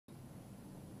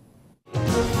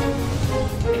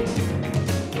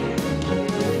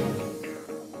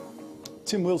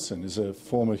Tim Wilson is a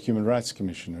former Human Rights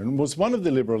Commissioner and was one of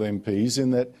the Liberal MPs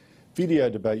in that video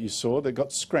debate you saw that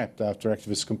got scrapped after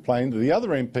activists complained that the other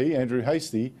MP, Andrew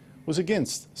Hastie, was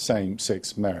against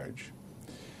same-sex marriage.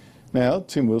 Now,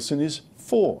 Tim Wilson is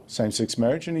for same-sex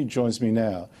marriage and he joins me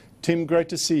now. Tim, great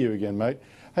to see you again, mate.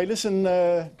 Hey, listen,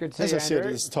 Good to see as you, I said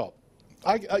Andrew. at the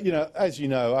top, as you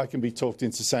know, I can be talked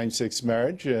into same-sex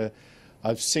marriage.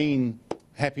 I've seen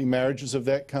happy marriages of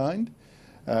that kind,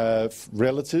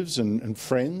 relatives and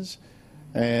friends,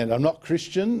 and I'm not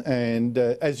Christian, and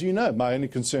as you know, my only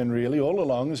concern really all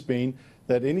along has been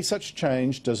that any such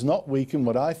change does not weaken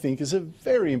what I think is a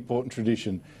very important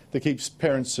tradition that keeps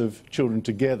parents of children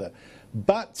together.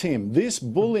 But Tim, this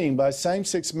bullying by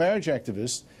same-sex marriage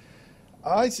activists,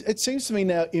 it seems to me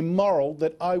now immoral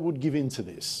that I would give in to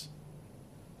this.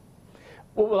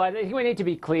 Well, I think we need to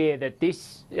be clear that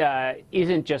this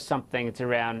isn't just something that's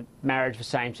around marriage for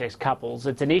same-sex couples.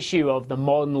 It's an issue of the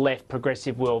modern left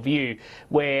progressive worldview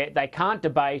where they can't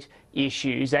debate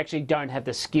issues, they actually don't have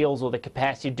the skills or the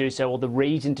capacity to do so or the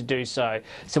reason to do so.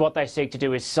 So what they seek to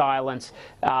do is silence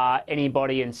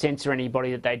anybody and censor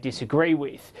anybody that they disagree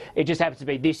with. It just happens to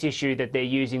be this issue that they're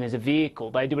using as a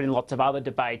vehicle. They do it in lots of other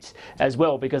debates as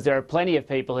well, because there are plenty of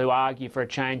people who argue for a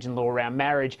change in law around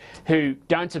marriage who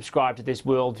don't subscribe to this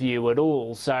worldview at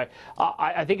all. So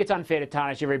I think it's unfair to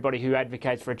tarnish everybody who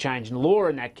advocates for a change in law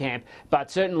in that camp, but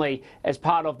certainly as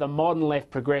part of the modern left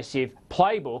progressive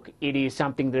playbook, it is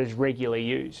something that is regularly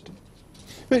used.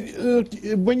 But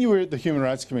when you were at the Human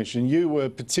Rights Commission, you were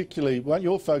particularly, well,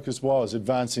 your focus was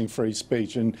advancing free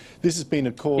speech, and this has been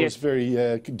a cause very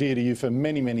dear to you for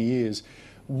many, many years.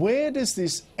 Where does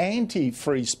this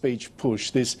anti-free speech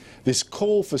push, this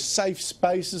call for safe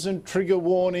spaces and trigger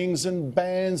warnings and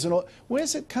bans and all,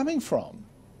 where's it coming from?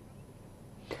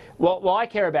 Well, I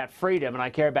care about freedom, and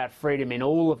I care about freedom in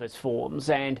all of its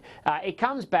forms, and it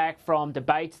comes back from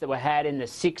debates that were had in the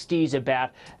 60s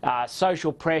about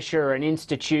social pressure and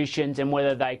institutions and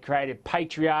whether they created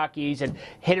patriarchies and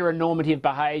heteronormative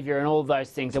behaviour and all those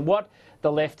things. And what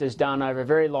the left has done over a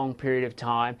very long period of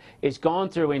time is gone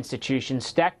through institutions,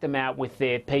 stacked them out with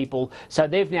their people, so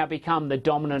they've now become the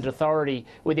dominant authority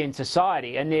within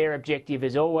society, and their objective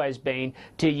has always been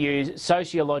to use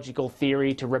sociological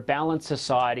theory to rebalance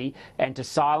society and to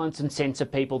silence and censor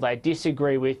people they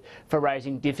disagree with for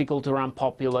raising difficult or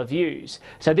unpopular views.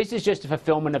 So this is just a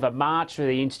fulfilment of a march through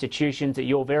the institutions that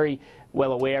you're very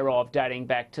well aware of, dating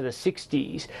back to the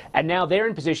 60s, and now they're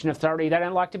in position of authority. They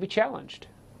don't like to be challenged.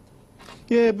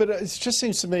 Yeah, but it just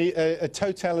seems to me a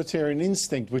totalitarian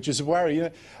instinct, which is a worry.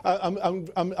 You know,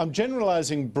 I'm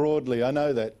generalising broadly. I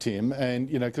know that, Tim, and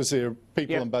you know, because there are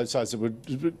people on both sides that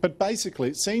would. But basically,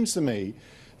 it seems to me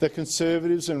that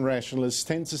conservatives and rationalists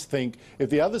tend to think if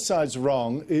the other side's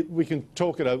wrong, we can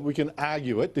talk it over, we can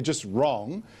argue it. They're just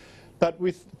wrong. But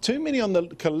with too many on the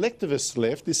collectivist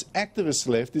left, this activist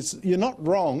left, you're not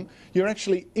wrong, you're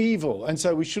actually evil. And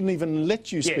so we shouldn't even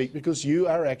let you speak because you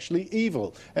are actually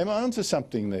evil. Am I onto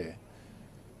something there?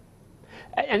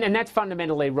 And that's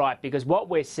fundamentally right, because what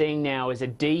we're seeing now is a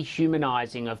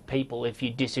dehumanising of people if you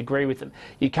disagree with them.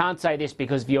 You can't say this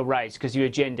because of your race, because of your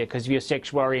gender, because of your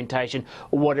sexual orientation,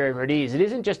 or whatever it is. It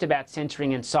isn't just about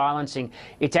censoring and silencing.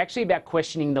 It's actually about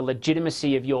questioning the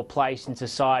legitimacy of your place in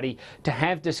society to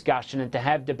have discussion and to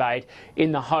have debate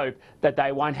in the hope that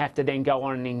they won't have to then go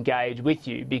on and engage with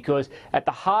you, because at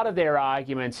the heart of their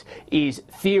arguments is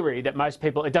theory that most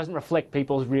people, it doesn't reflect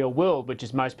people's real world, which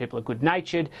is most people are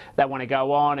good-natured, they want to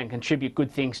go on and contribute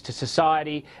good things to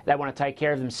society, they want to take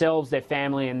care of themselves, their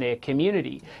family and their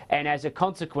community. And as a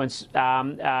consequence,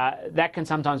 that can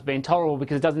sometimes be intolerable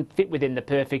because it doesn't fit within the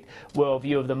perfect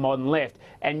worldview of the modern left.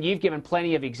 And you've given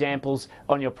plenty of examples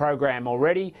on your program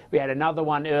already. We had another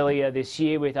one earlier this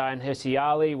year with Ayaan Hirsi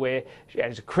Ali, where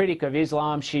as a critic of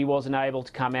Islam, she wasn't able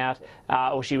to come out,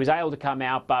 or she was able to come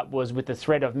out, but was with the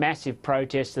threat of massive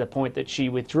protests to the point that she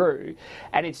withdrew.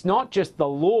 And it's not just the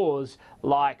laws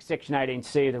like Section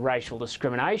 18C of the Racial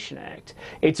Discrimination Act.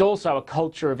 It's also a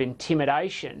culture of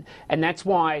intimidation. And that's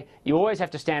why you always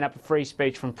have to stand up for free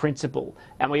speech from principle.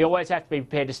 And we always have to be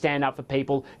prepared to stand up for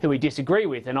people who we disagree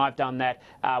with. And I've done that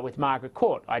with Margaret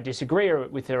Court. I disagree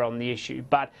with her on the issue.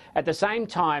 But at the same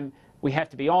time, we have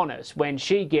to be honest. When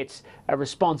she gets a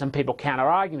response and people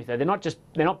counter-arguing with her,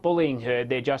 they're not bullying her,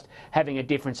 they're just having a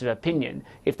difference of opinion.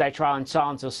 If they try and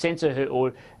silence or censor her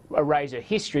or erase her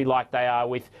history like they are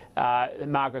with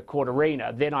Margaret Court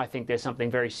Arena, then I think there's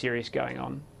something very serious going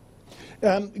on.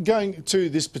 Going to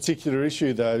this particular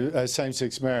issue, though,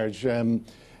 same-sex marriage,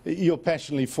 you're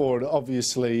passionately for it,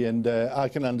 obviously, and I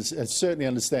can certainly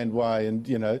understand why. And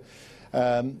you know,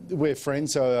 we're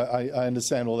friends, so I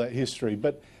understand all that history.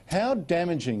 But how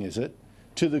damaging is it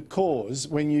to the cause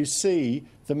when you see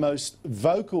the most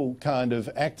vocal kind of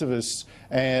activists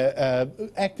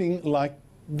acting like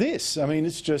this? I mean,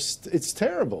 it's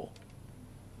terrible.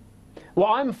 Well,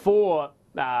 I'm for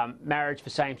marriage for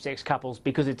same-sex couples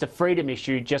because it's a freedom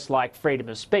issue, just like freedom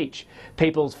of speech.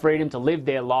 People's freedom to live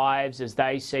their lives as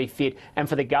they see fit, and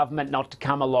for the government not to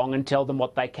come along and tell them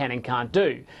what they can and can't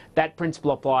do. That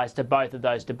principle applies to both of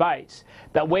those debates.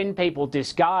 But when people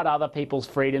discard other people's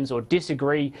freedoms or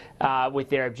disagree with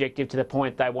their objective to the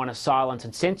point they want to silence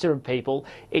and censor people,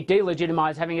 it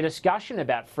delegitimises having a discussion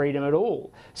about freedom at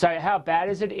all. So how bad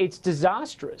is it? It's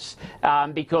disastrous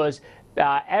because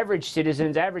average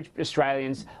citizens, average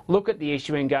Australians look at the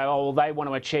issue and go, oh, well, they want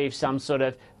to achieve some sort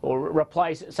of, or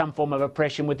replace some form of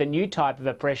oppression with a new type of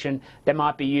oppression that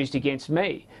might be used against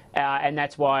me. And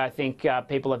that's why I think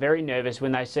people are very nervous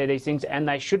when they see these things, and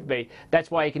they should be.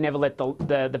 That's why you can never let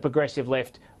the progressive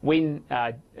left win,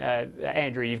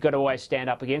 Andrew. You've got to always stand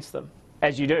up against them,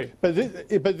 as you do. But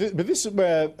this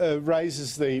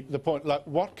raises the point, like,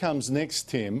 what comes next,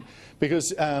 Tim?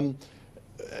 Because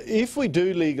if we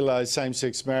do legalise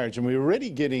same-sex marriage, and we're already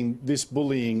getting this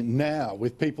bullying now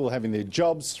with people having their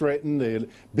jobs threatened, their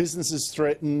businesses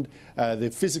threatened, their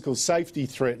physical safety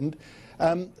threatened,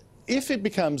 if it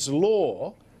becomes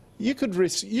law, you could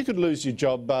lose your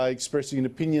job by expressing an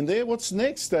opinion there. What's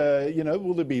next? You know,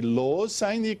 will there be laws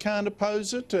saying that you can't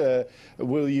oppose it?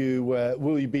 Will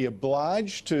you be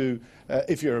obliged to,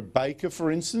 if you're a baker,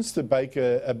 for instance, to bake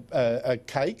a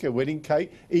cake, a wedding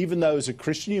cake, even though as a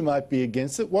Christian you might be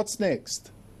against it? What's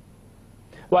next?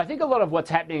 Well, I think a lot of what's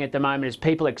happening at the moment is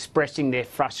people expressing their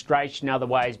frustration in other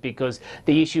ways because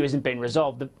the issue hasn't been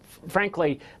resolved.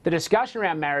 Frankly, the discussion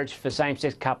around marriage for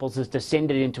same-sex couples has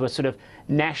descended into a sort of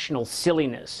national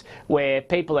silliness where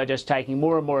people are just taking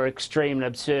more and more extreme and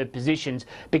absurd positions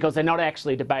because they're not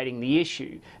actually debating the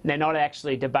issue. They're not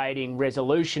actually debating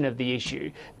resolution of the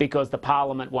issue because the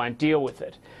Parliament won't deal with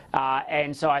it.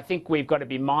 And so I think we've got to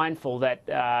be mindful that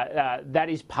that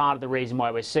is part of the reason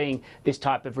why we're seeing this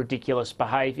type of ridiculous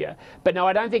behaviour. But no,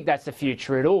 I don't think that's the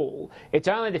future at all. It's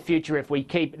only the future if we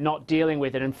keep not dealing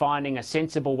with it and finding a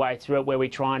sensible way through it where we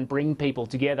try and bring people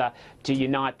together to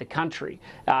unite the country.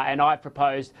 And I've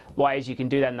proposed ways you can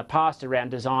do that in the past around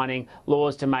designing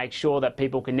laws to make sure that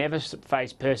people can never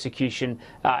face persecution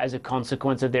as a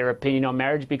consequence of their opinion on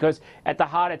marriage, because at the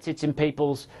heart it sits in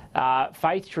people's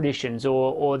faith traditions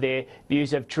or their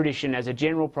views of tradition as a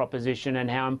general proposition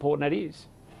and how important it is.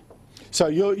 So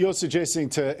you're suggesting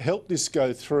to help this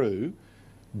go through,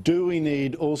 do we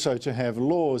need also to have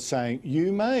laws saying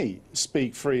you may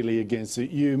speak freely against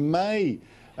it, you may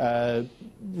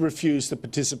refuse to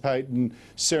participate in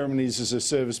ceremonies as a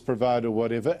service provider or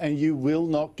whatever, and you will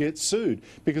not get sued?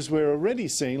 Because we're already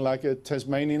seeing, like, a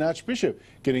Tasmanian Archbishop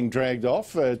getting dragged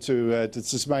off to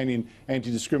Tasmanian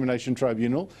Anti-Discrimination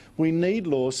Tribunal. We need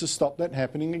laws to stop that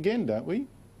happening again, don't we?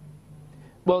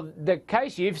 Well, the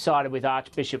case you've cited with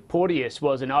Archbishop Porteous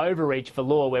was an overreach for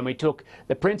law when we took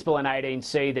the principle in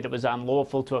 18C that it was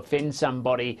unlawful to offend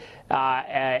somebody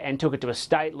and took it to a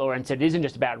state law and said it isn't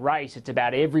just about race, it's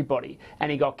about everybody.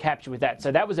 And he got captured with that.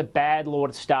 So that was a bad law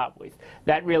to start with.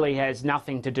 That really has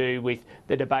nothing to do with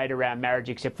the debate around marriage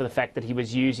except for the fact that he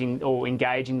was using or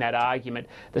engaging that argument.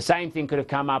 The same thing could have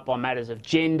come up on matters of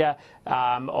gender,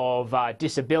 of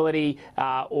disability,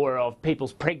 or of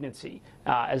people's pregnancy.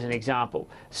 As an example.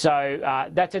 So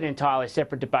that's an entirely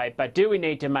separate debate. But do we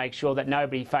need to make sure that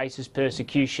nobody faces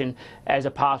persecution as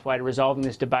a pathway to resolving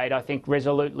this debate? I think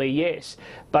resolutely yes.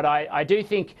 But I do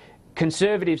think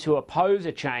Conservatives who oppose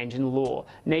a change in the law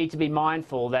need to be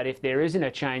mindful that if there isn't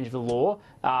a change of the law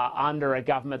under a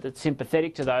government that's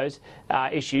sympathetic to those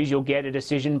issues, you'll get a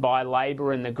decision by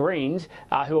Labor and the Greens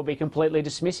who will be completely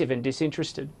dismissive and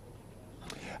disinterested.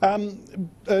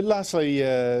 Lastly,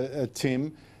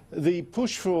 Tim, the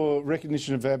push for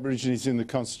recognition of Aborigines in the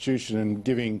Constitution and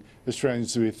giving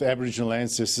Australians with Aboriginal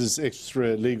ancestors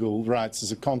extra legal rights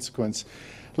as a consequence.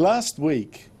 Last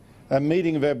week, a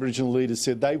meeting of Aboriginal leaders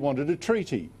said they wanted a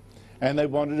treaty and they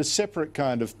wanted a separate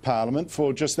kind of parliament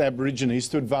for just Aborigines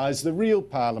to advise the real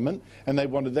parliament, and they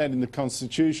wanted that in the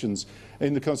Constitution.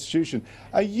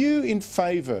 Are you in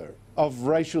favour of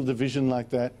racial division like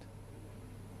that?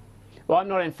 Well, I'm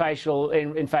not in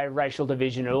favour of racial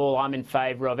division at all. I'm in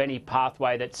favour of any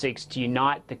pathway that seeks to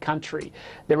unite the country.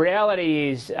 The reality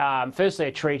is, firstly,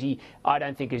 a treaty I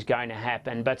don't think is going to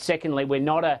happen. But secondly, we're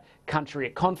not a country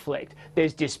at conflict.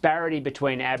 There's disparity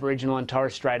between Aboriginal and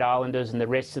Torres Strait Islanders and the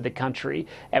rest of the country,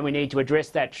 and we need to address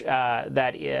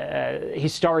that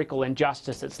historical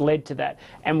injustice that's led to that,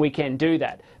 and we can do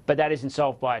that. But that isn't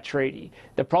solved by a treaty.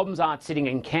 The problems aren't sitting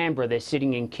in Canberra, they're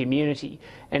sitting in community.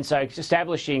 And so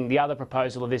establishing the other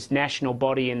proposal of this national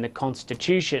body in the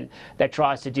Constitution that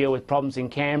tries to deal with problems in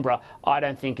Canberra, I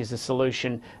don't think is a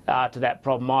solution to that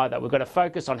problem either. We've got to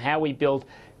focus on how we build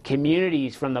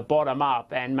communities from the bottom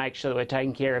up and make sure that we're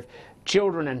taking care of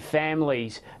children and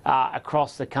families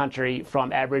across the country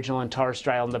from Aboriginal and Torres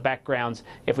Strait Islander backgrounds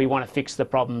if we want to fix the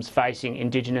problems facing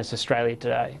Indigenous Australia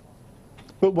today.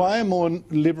 But why are more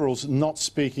Liberals not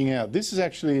speaking out? This is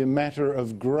actually a matter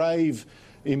of grave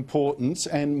importance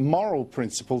and moral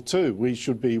principle too. We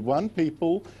should be one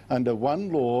people under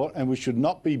one law, and we should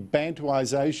not be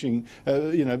Bantuisation,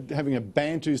 having a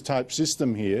Bantus type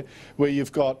system here where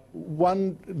you've got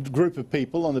one group of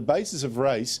people on the basis of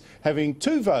race having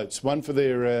two votes, one for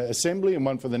their assembly and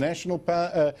one for the national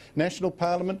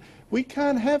parliament. We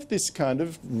can't have this kind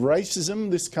of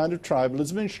racism, this kind of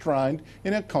tribalism enshrined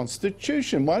in our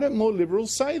Constitution. Why don't more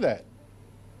Liberals say that?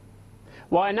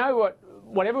 Well, I know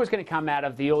whatever was going to come out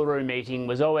of the Uluru meeting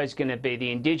was always going to be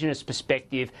the Indigenous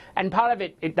perspective, and part of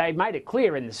it they made it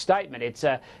clear in the statement. It's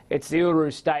the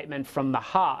Uluru statement from the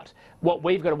heart. What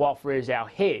we've got to offer is our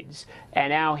heads,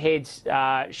 and our heads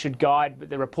should guide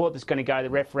the report that's going to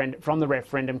go from the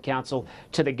Referendum Council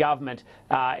to the government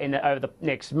over the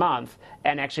next month,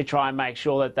 and actually try and make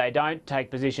sure that they don't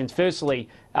take positions, firstly,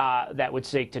 that would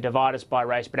seek to divide us by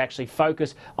race, but actually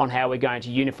focus on how we're going to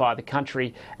unify the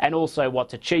country and also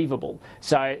what's achievable.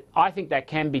 So I think that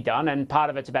can be done, and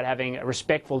part of it's about having a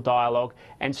respectful dialogue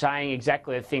and saying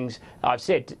exactly the things I've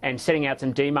said and setting out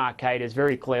some demarcators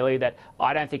very clearly that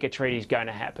I don't think a treaty is going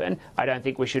to happen. I don't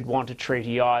think we should want a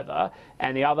treaty either.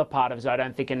 And the other part of it is I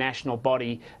don't think a national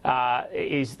body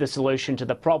is the solution to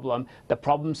the problem. The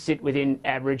problems sit within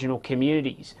Aboriginal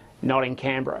communities, not in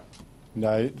Canberra.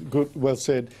 No, good, well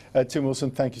said. Tim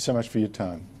Wilson, thank you so much for your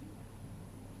time.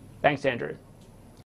 Thanks, Andrew.